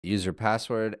User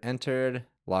password entered.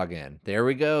 Log in. There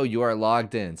we go. You are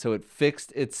logged in. So it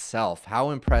fixed itself.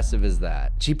 How impressive is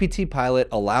that? GPT Pilot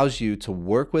allows you to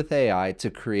work with AI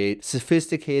to create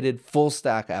sophisticated full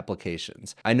stack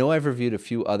applications. I know I've reviewed a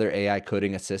few other AI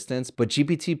coding assistants, but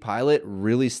GPT Pilot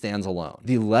really stands alone.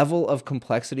 The level of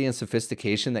complexity and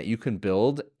sophistication that you can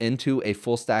build into a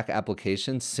full stack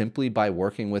application simply by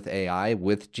working with AI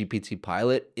with GPT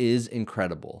Pilot is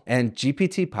incredible. And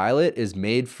GPT Pilot is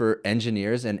made for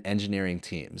engineers and engineering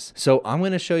teams. So I'm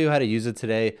going to show you how to use it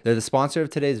today. They're the sponsor of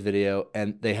today's video,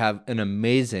 and they have an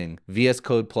amazing VS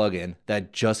Code plugin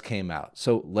that just came out.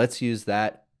 So let's use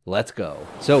that. Let's go.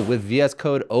 So with VS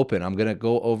Code open, I'm going to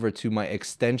go over to my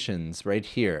extensions right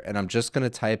here, and I'm just going to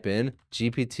type in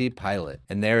GPT Pilot.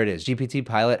 And there it is, GPT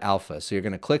Pilot Alpha. So you're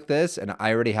going to click this, and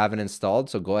I already have it installed.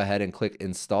 So go ahead and click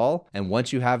install. And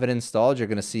once you have it installed, you're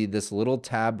going to see this little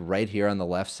tab right here on the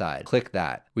left side. Click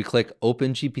that. We click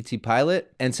Open GPT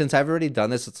Pilot. And since I've already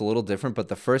done this, it's a little different, but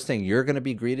the first thing you're going to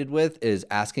be greeted with is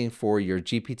asking for your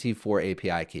GPT-4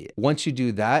 API key. Once you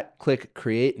do that, click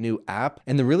Create New App.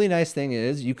 And the really nice thing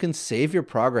is you can save your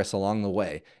progress along the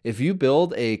way. If you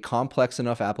build a complex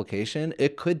enough application,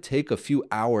 it could take a few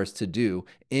hours to do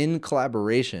in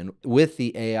collaboration with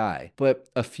the AI. But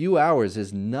a few hours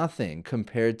is nothing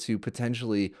compared to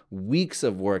potentially weeks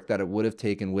of work that it would have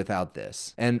taken without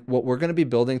this. And what we're going to be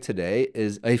building today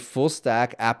is a full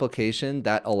stack application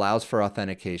that allows for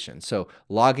authentication. So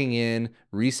logging in,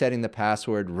 resetting the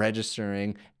password,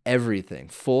 registering, everything,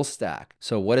 full stack.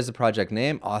 So what is the project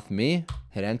name? AuthMe.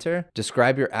 Hit enter.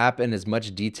 Describe your app in as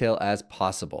much detail as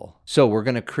possible. So we're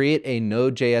going to create a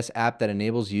Node.js app that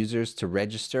enables users to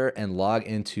register and log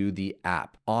into the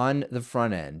app. On the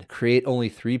front end, create only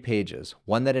 3 pages.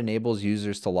 One that enables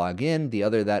users to log in, the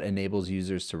other that enables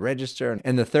users to register,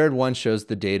 and the third one shows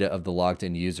the data of the logged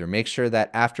in user. Make sure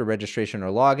that after registration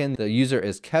or login, the user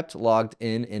is kept logged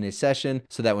in a session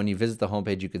so that when you visit the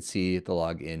homepage, you could see the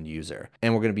login user.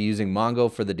 And we're going to be using Mongo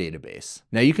for the database.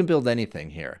 Now you can build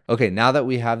anything here. Okay, now that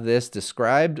we have this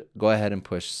described, go ahead and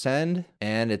push send,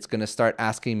 and it's going to start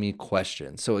asking me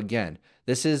questions. So again,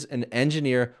 this is an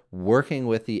engineer working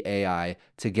with the AI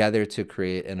together to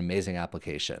create an amazing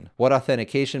application. What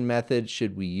authentication method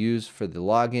should we use for the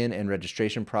login and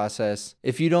registration process?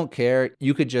 If you don't care,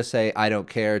 you could just say, I don't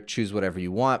care, choose whatever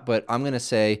you want, but I'm going to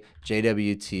say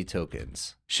JWT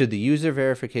tokens. Should the user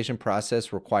verification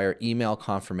process require email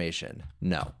confirmation?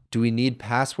 No. Do we need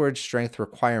password strength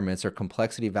requirements or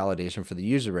complexity validation for the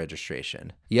user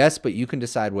registration? Yes, but you can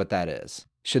decide what that is.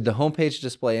 Should the homepage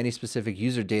display any specific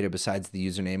user data besides the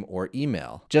username or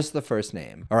email? Just the first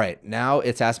name. All right, now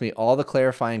it's asked me all the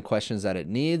clarifying questions that it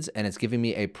needs, and it's giving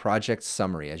me a project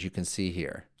summary, as you can see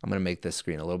here. I'm going to make this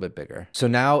screen a little bit bigger. So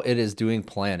now it is doing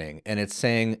planning, and it's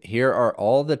saying, here are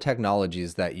all the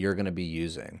technologies that you're going to be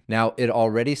using. Now it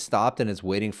already stopped and is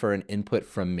waiting for an input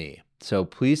from me. So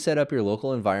please set up your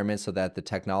local environment so that the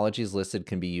technologies listed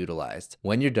can be utilized.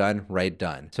 When you're done, write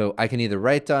done. So I can either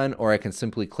write done or I can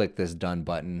simply click this done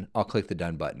button. I'll click the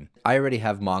done button. I already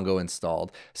have Mongo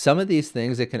installed. Some of these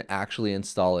things it can actually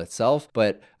install itself,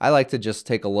 but I like to just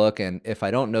take a look, and if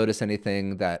I don't notice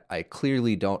anything that I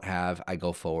clearly don't have, I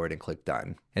go forward and click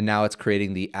done. And now it's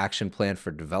creating the action plan for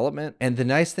development. And the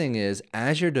nice thing is,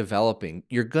 as you're developing,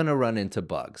 you're gonna run into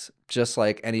bugs, just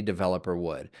like any developer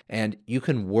would. And you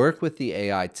can work with the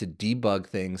AI to debug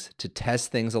things, to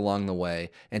test things along the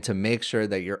way, and to make sure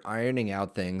that you're ironing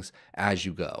out things as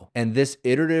you go. And this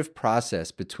iterative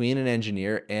process between an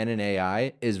engineer and an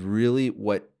AI is really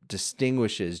what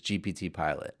distinguishes GPT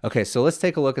Pilot. Okay, so let's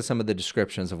take a look at some of the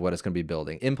descriptions of what it's going to be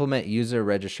building. Implement user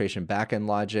registration backend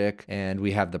logic, and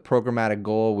we have the programmatic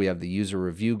goal, we have the user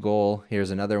review goal. Here's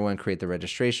another one, create the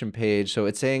registration page. So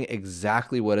it's saying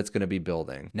exactly what it's going to be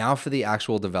building. Now for the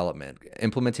actual development.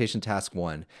 Implementation task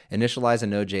 1, initialize a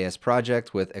Node.js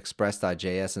project with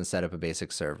express.js and set up a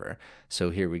basic server. So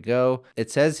here we go.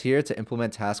 It says here to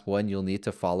implement task 1, you'll need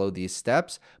to follow these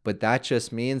steps, but that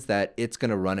just means that it's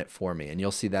going to run it for me, and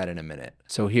you'll see that in a minute.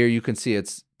 So here you can see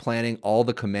it's planning all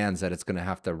the commands that it's going to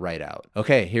have to write out.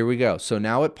 Okay, here we go. So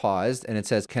now it paused and it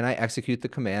says, can I execute the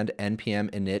command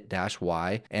npm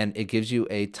init-y? And it gives you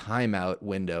a timeout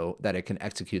window that it can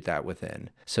execute that within.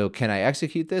 So can I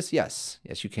execute this? Yes,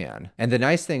 yes you can. And the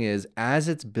nice thing is, as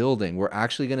it's building, we're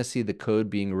actually going to see the code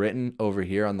being written over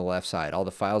here on the left side, all the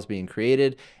files being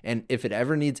created. And if it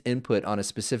ever needs input on a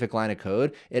specific line of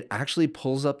code, it actually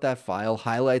pulls up that file,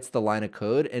 highlights the line of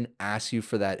code, and asks you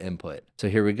for that input. So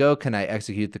here we go. Can I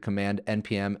execute the command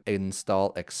npm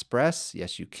install express?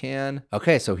 Yes, you can.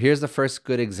 Okay, so here's the first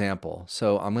good example.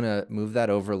 So I'm going to move that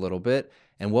over a little bit.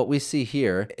 And what we see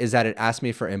here is that it asked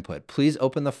me for input. Please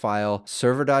open the file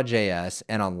server.js,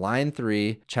 and on line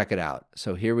 3, check it out.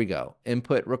 So here we go.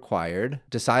 Input required.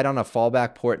 Decide on a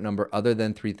fallback port number other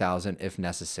than 3000 if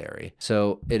necessary.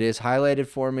 So it is highlighted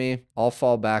for me. I'll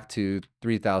fall back to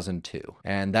 3002.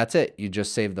 And that's it. You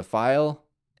just save the file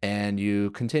and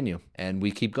you continue, and we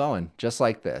keep going just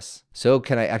like this. So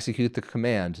can I execute the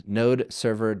command node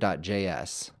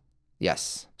server.js?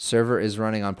 Yes, server is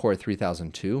running on port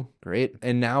 3002. Great.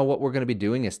 And now what we're going to be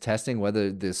doing is testing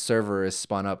whether the server is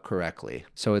spun up correctly.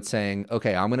 So it's saying,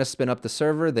 okay, I'm going to spin up the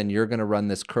server, then you're going to run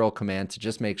this curl command to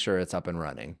just make sure it's up and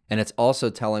running. And it's also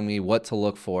telling me what to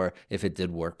look for if it did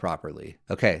work properly.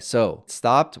 Okay, so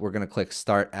stopped. We're going to click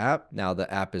start app. Now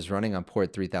the app is running on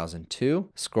port 3002.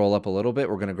 Scroll up a little bit.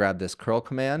 We're going to grab this curl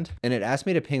command, and it asked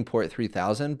me to ping port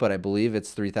 3000, but I believe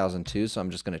it's 3002. So I'm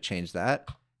just going to change that,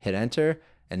 hit enter.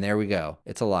 And there we go,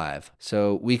 it's alive.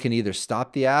 So we can either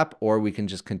stop the app or we can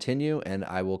just continue, and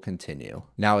I will continue.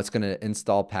 Now it's gonna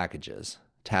install packages,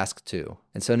 task 2.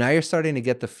 And so now you're starting to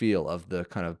get the feel of the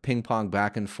kind of ping pong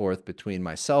back and forth between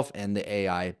myself and the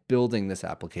AI building this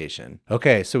application.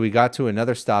 Okay, so we got to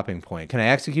another stopping point. Can I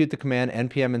execute the command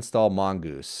npm install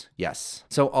mongoose? Yes.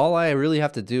 So all I really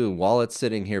have to do while it's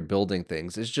sitting here building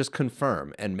things is just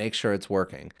confirm and make sure it's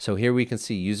working. So here we can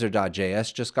see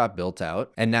user.js just got built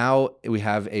out. And now we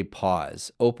have a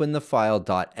pause. Open the file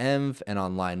 .env, and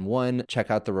on line 1, check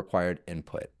out the required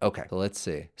input. Okay, so let's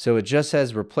see. So it just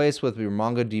says replace with your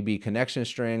MongoDB connection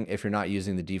string if you're not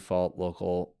using the default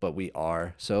local, but we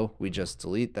are. So we just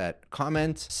delete that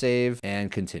comment, save, and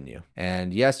continue.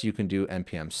 And yes, you can do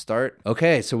npm start.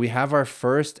 Okay, so we have our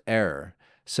first error.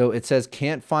 So it says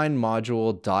can't find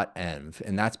module.env,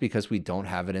 and that's because we don't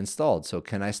have it installed. So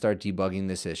can I start debugging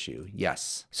this issue?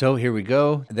 Yes. So here we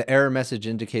go. The error message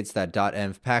indicates that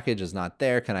 .env package is not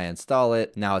there. Can I install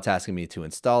it? Now it's asking me to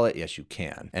install it. Yes, you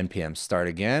can. npm start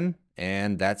again.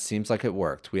 And that seems like it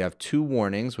worked. We have 2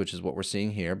 warnings, which is what we're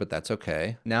seeing here, but that's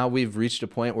okay. Now we've reached a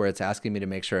point where it's asking me to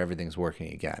make sure everything's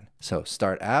working again. So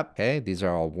start app, okay, these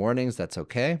are all warnings, that's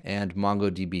okay. And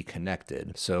MongoDB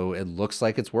connected. So it looks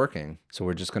like it's working. So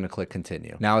we're just gonna click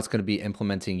continue. Now it's gonna be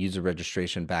implementing user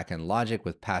registration backend logic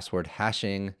with password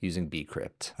hashing using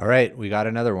bcrypt. All right, we got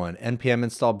another one. npm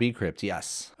install bcrypt,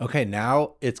 yes. Okay,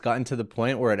 now it's gotten to the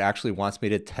point where it actually wants me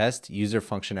to test user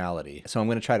functionality. So I'm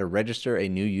gonna try to register a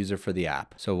new user for the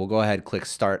app. So we'll go ahead, click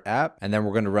start app, and then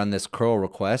we're going to run this curl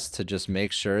request to just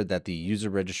make sure that the user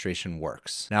registration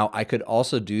works. Now I could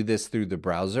also do this through the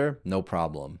browser, no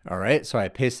problem. All right, so I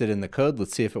pasted in the code.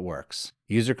 Let's see if it works.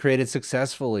 User created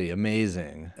successfully,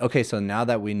 amazing. Okay, so now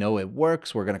that we know it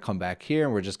works, we're gonna come back here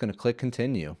and we're just gonna click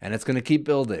continue. And it's gonna keep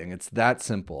building, it's that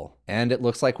simple. And it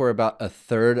looks like we're about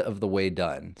 1/3 of the way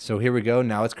done. So here we go,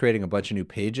 now it's creating a bunch of new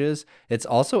pages. It's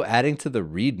also adding to the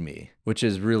README, which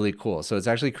is really cool. So it's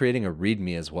actually creating a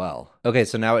README as well. Okay,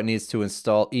 so now it needs to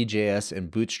install EJS and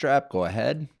Bootstrap, go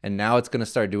ahead. And now it's gonna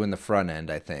start doing the front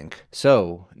end, I think.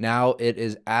 So now it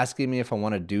is asking me if I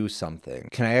wanna do something.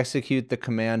 Can I execute the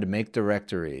command make directory?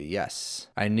 Yes.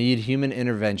 I need human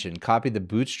intervention. Copy the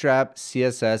Bootstrap,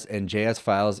 CSS, and JS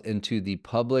files into the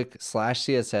public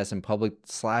 /CSS and public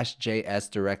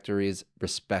 /JS directories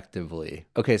respectively.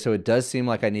 Okay, so it does seem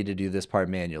like I need to do this part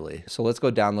manually. So let's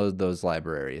go download those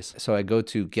libraries. So I go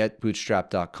to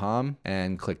getbootstrap.com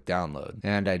and click download.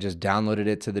 And I just downloaded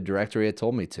it to the directory it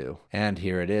told me to. And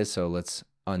here it is. So let's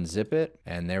unzip it.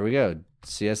 And there we go.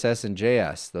 CSS and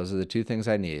JS, those are the 2 things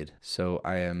I need. So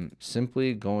I am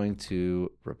simply going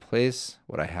to replace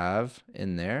what I have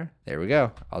in there. There we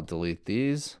go. I'll delete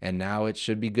these and now it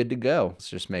should be good to go. Let's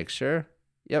just make sure.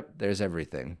 Yep, there's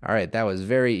everything. All right, that was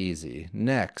very easy.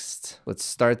 Next, let's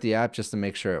start the app just to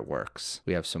make sure it works.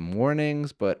 We have some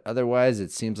warnings, but otherwise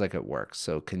it seems like it works.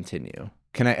 So continue.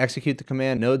 Can I execute the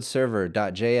command node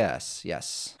server.js?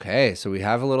 Yes. Okay, so we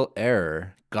have a little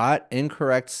error. Got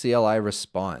incorrect CLI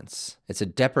response. It's a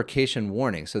deprecation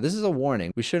warning. So this is a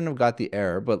warning. We shouldn't have got the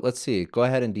error, but let's see. Go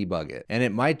ahead and debug it. And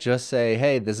it might just say,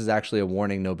 hey, this is actually a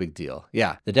warning, no big deal.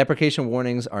 Yeah, the deprecation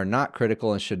warnings are not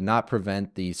critical and should not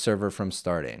prevent the server from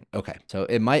starting. Okay, so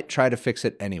it might try to fix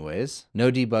it anyways. No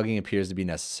debugging appears to be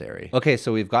necessary. Okay,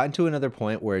 so we've gotten to another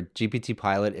point where GPT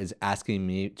Pilot is asking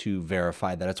me to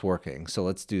verify that it's working. So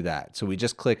let's do that. So we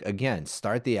just click again,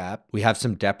 start the app. We have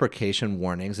some deprecation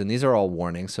warnings, and these are all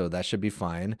warnings, so that should be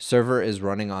fine. Server is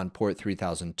running on port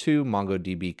 3002,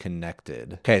 MongoDB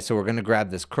connected. Okay, so we're gonna grab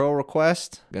this curl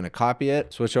request, gonna copy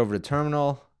it, switch over to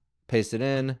terminal, paste it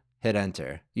in, hit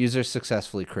enter. User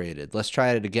successfully created. Let's try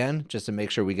it again just to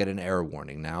make sure we get an error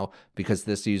warning now because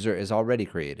this user is already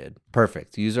created.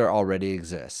 Perfect. User already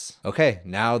exists. Okay,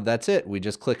 now that's it. We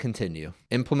just click continue.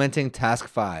 Implementing task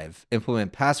 5.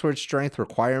 Implement password strength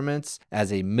requirements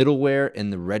as a middleware in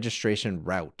the registration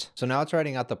route. So now it's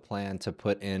writing out the plan to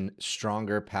put in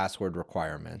stronger password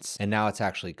requirements. And now it's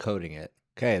actually coding it.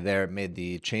 Okay, there it made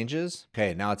the changes.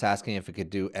 Okay, now it's asking if it could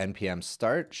do npm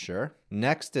start. Sure.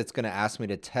 Next, it's going to ask me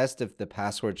to test if the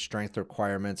password strength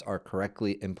requirements are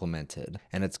correctly implemented.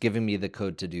 And it's giving me the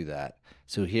code to do that.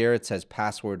 So here it says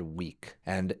password weak.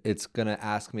 And it's going to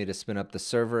ask me to spin up the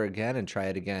server again and try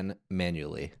it again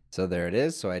manually. So there it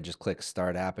is. So I just click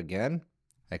start app again.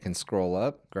 I can scroll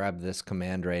up, grab this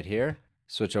command right here,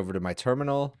 switch over to my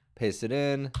terminal, paste it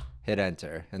in, hit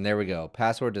enter, and there we go.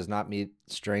 Password does not meet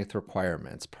strength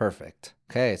requirements. Perfect.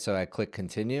 Okay, so I click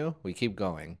continue. We keep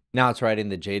going. Now it's writing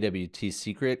the JWT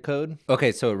secret code.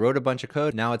 Okay, so it wrote a bunch of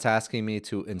code. Now it's asking me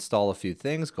to install a few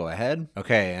things. Go ahead.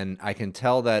 Okay, and I can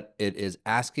tell that it is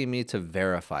asking me to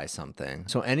verify something.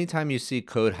 So anytime you see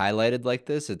code highlighted like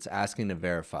this, it's asking to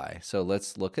verify. So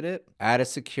let's look at it. Add a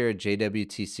secure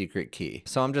JWT secret key.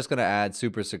 So I'm just gonna add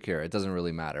super secure. It doesn't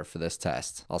really matter for this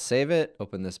test. I'll save it,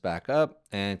 open this back up,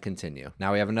 and continue.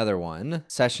 Now we have another one,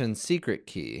 session secret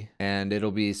key, and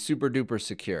it'll be super duper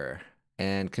secure,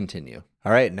 and continue.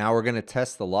 All right, now we're gonna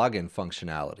test the login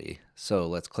functionality. So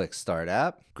let's click start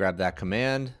app, grab that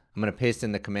command. I'm gonna paste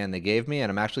in the command they gave me,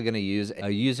 and I'm actually gonna use a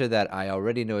user that I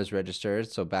already know is registered.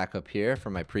 So back up here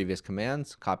for my previous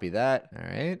commands, copy that. All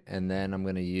right, and then I'm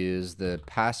gonna use the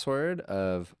password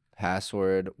of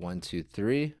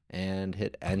password123 and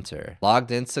hit enter. Logged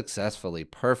in successfully.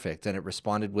 Perfect. And it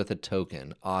responded with a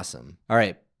token. Awesome. All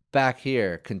right. Back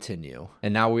here, continue.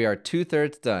 And now we are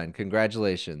 2/3 done.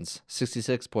 Congratulations.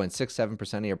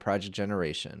 66.67% of your project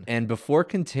generation. And before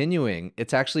continuing,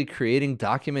 it's actually creating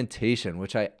documentation,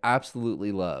 which I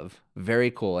absolutely love.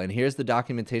 Very cool. And here's the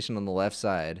documentation on the left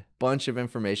side. Bunch of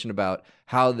information about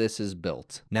how this is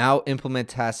built. Now implement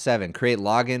task 7. Create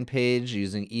login page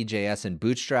using EJS and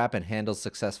Bootstrap and handle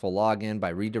successful login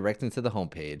by redirecting to the home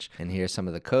page. And here's some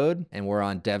of the code. And we're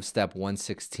on dev step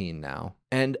 116 now.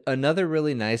 And another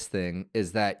really nice thing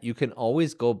is that you can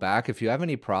always go back. If you have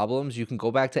any problems, you can go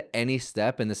back to any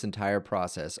step in this entire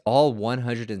process. All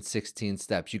 116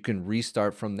 steps. You can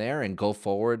restart from there and go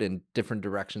forward in different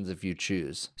directions if you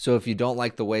choose. So if you don't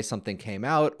like the way something came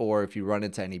out, or if you run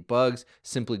into any bugs,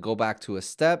 simply go back to a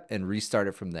step and restart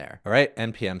it from there. All right,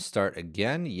 npm start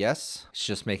again. Yes, it's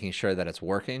just making sure that it's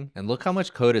working. And look how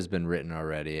much code has been written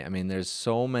already. I mean, there's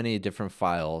so many different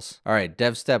files. All right,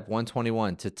 dev step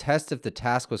 121. To test if the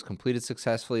task was completed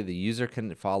successfully, the user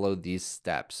can follow these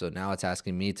steps. So now it's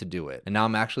asking me to do it. And now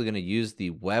I'm actually going to use the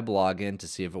web login to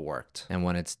see if it worked. And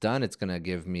when it's done, it's going to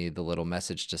give me the little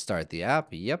message to start the app.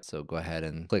 Yep. So go ahead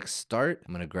and click start.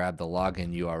 I'm going to grab the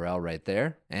login URL right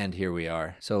there. And here we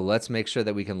are. So let's make sure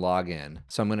that we can log in.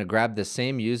 So I'm going to grab the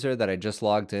same user that I just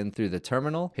logged in through the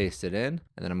terminal, paste it in,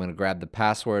 and then I'm going to grab the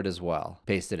password as well,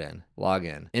 paste it in, log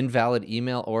in. Invalid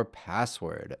email or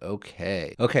password.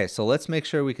 Okay. Okay, so let's make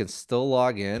sure we can still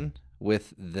log in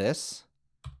with this.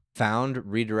 Found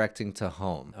redirecting to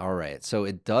home. All right, so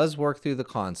it does work through the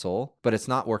console, but it's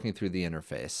not working through the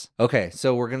interface. Okay,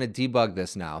 so we're gonna debug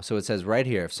this now. So it says right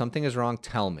here, if something is wrong,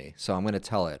 tell me. So I'm gonna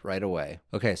tell it right away.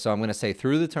 Okay, so I'm gonna say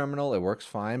through the terminal, it works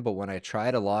fine, but when I try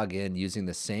to log in using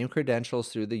the same credentials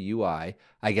through the UI,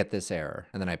 I get this error,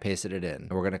 and then I pasted it in.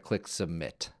 And we're gonna click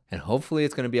submit. And hopefully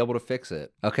it's going to be able to fix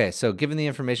it. Okay, so given the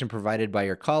information provided by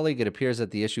your colleague, it appears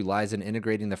that the issue lies in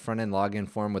integrating the front-end login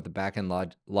form with the back-end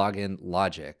login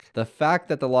logic. The fact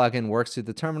that the login works through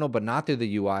the terminal but not through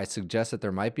the UI suggests that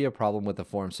there might be a problem with the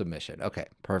form submission. Okay,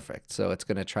 perfect. So it's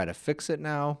going to try to fix it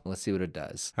now. Let's see what it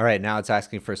does. All right, now it's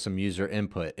asking for some user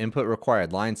input. Input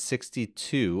required, line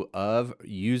 62 of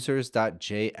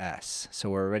users.js. So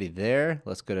we're already there.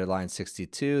 Let's go to line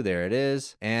 62. There it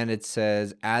is. And it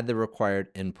says add the required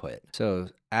input. So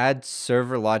add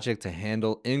server logic to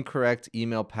handle incorrect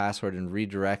email password and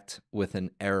redirect with an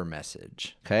error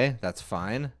message. Okay, that's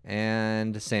fine.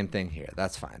 And same thing here.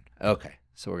 That's fine. Okay,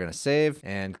 so we're going to save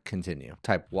and continue.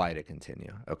 Type Y to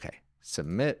continue. Okay.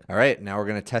 Submit. All right, now we're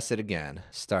going to test it again.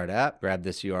 Start app, grab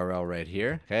this URL right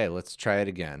here. Okay, let's try it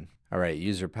again. All right,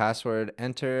 user password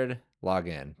entered. Log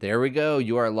in. There we go.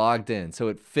 You are logged in. So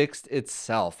it fixed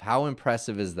itself. How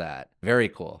impressive is that? Very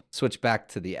cool. Switch back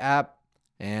to the app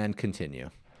and continue.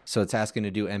 So it's asking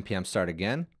to do npm start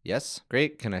again. Yes,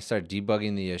 great. Can I start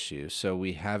debugging the issue? So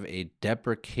we have a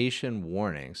deprecation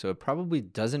warning. So it probably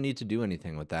doesn't need to do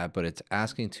anything with that, but it's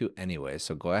asking to anyway.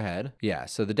 So go ahead. Yeah,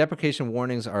 so the deprecation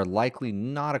warnings are likely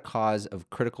not a cause of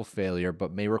critical failure,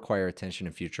 but may require attention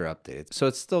in future updates. So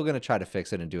it's still going to try to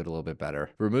fix it and do it a little bit better.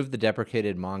 Remove the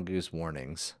deprecated mongoose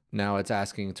warnings. Now it's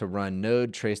asking to run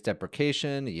node trace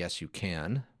deprecation. Yes, you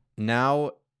can.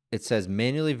 Now it says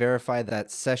manually verify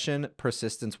that session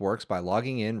persistence works by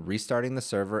logging in, restarting the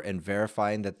server, and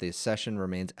verifying that the session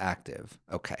remains active.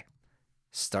 Okay,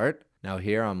 start. Now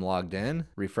here I'm logged in,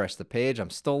 refresh the page. I'm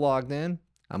still logged in.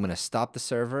 I'm gonna stop the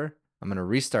server. I'm gonna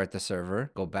restart the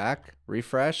server, go back,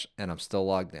 refresh, and I'm still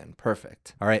logged in.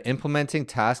 Perfect. All right, implementing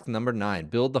task number 9.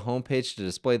 Build the homepage to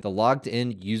display the logged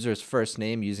in user's first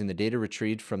name using the data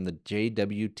retrieved from the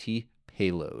JWT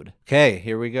payload. Okay,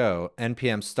 here we go.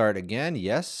 npm start again.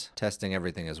 Yes. Testing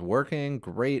everything is working.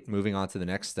 Great. Moving on to the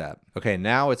next step. Okay,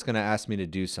 now it's going to ask me to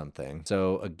do something.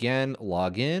 So again,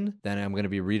 log in. Then I'm going to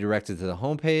be redirected to the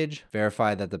home page,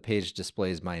 verify that the page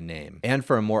displays my name. And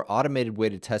for a more automated way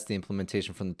to test the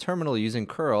implementation from the terminal using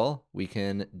curl, we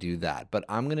can do that. But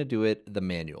I'm going to do it the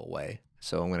manual way.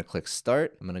 So I'm going to click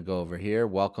start. I'm going to go over here,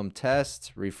 welcome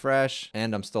test, refresh,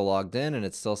 and I'm still logged in and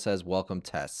it still says welcome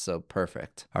test. So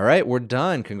perfect. All right, we're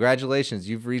done. Congratulations.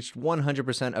 You've reached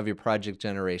 100% of your project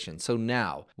generation. So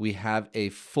now we have a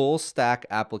full stack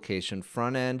application,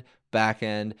 front end, back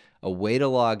end, a way to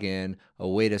log in, a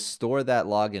way to store that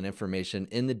login information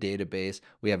in the database.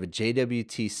 We have a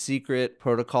JWT secret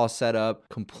protocol set up,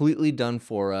 completely done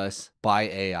for us by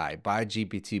AI, by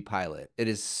GPT Pilot. It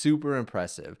is super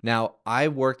impressive. Now, I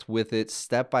worked with it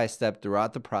step by step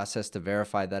throughout the process to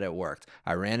verify that it worked.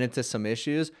 I ran into some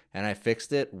issues and I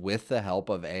fixed it with the help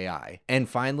of AI. And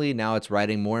finally, now it's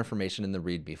writing more information in the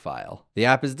README file. The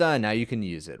app is done. Now you can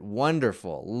use it.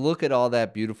 Wonderful. Look at all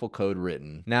that beautiful code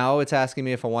written. Now it's asking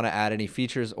me if I want to add any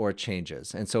features or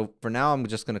changes. And so for now, I'm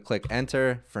just going to click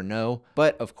enter for no,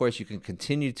 but of course you can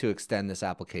continue to extend this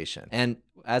application. And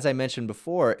as I mentioned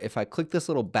before, if I click this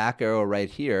little back arrow right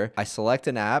here, I select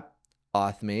an app,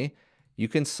 auth me. You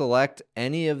can select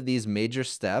any of these major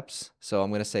steps. So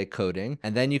I'm going to say coding,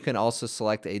 and then you can also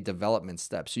select a development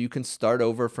step. So you can start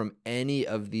over from any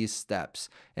of these steps.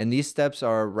 And these steps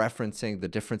are referencing the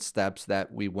different steps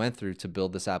that we went through to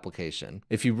build this application.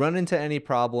 If you run into any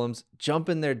problems, jump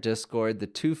in their Discord. The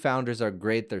two founders are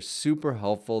great. They're super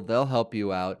helpful. They'll help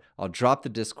you out. I'll drop the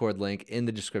Discord link in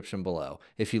the description below.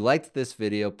 If you liked this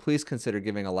video, please consider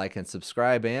giving a like and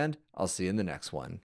subscribe, and I'll see you in the next one.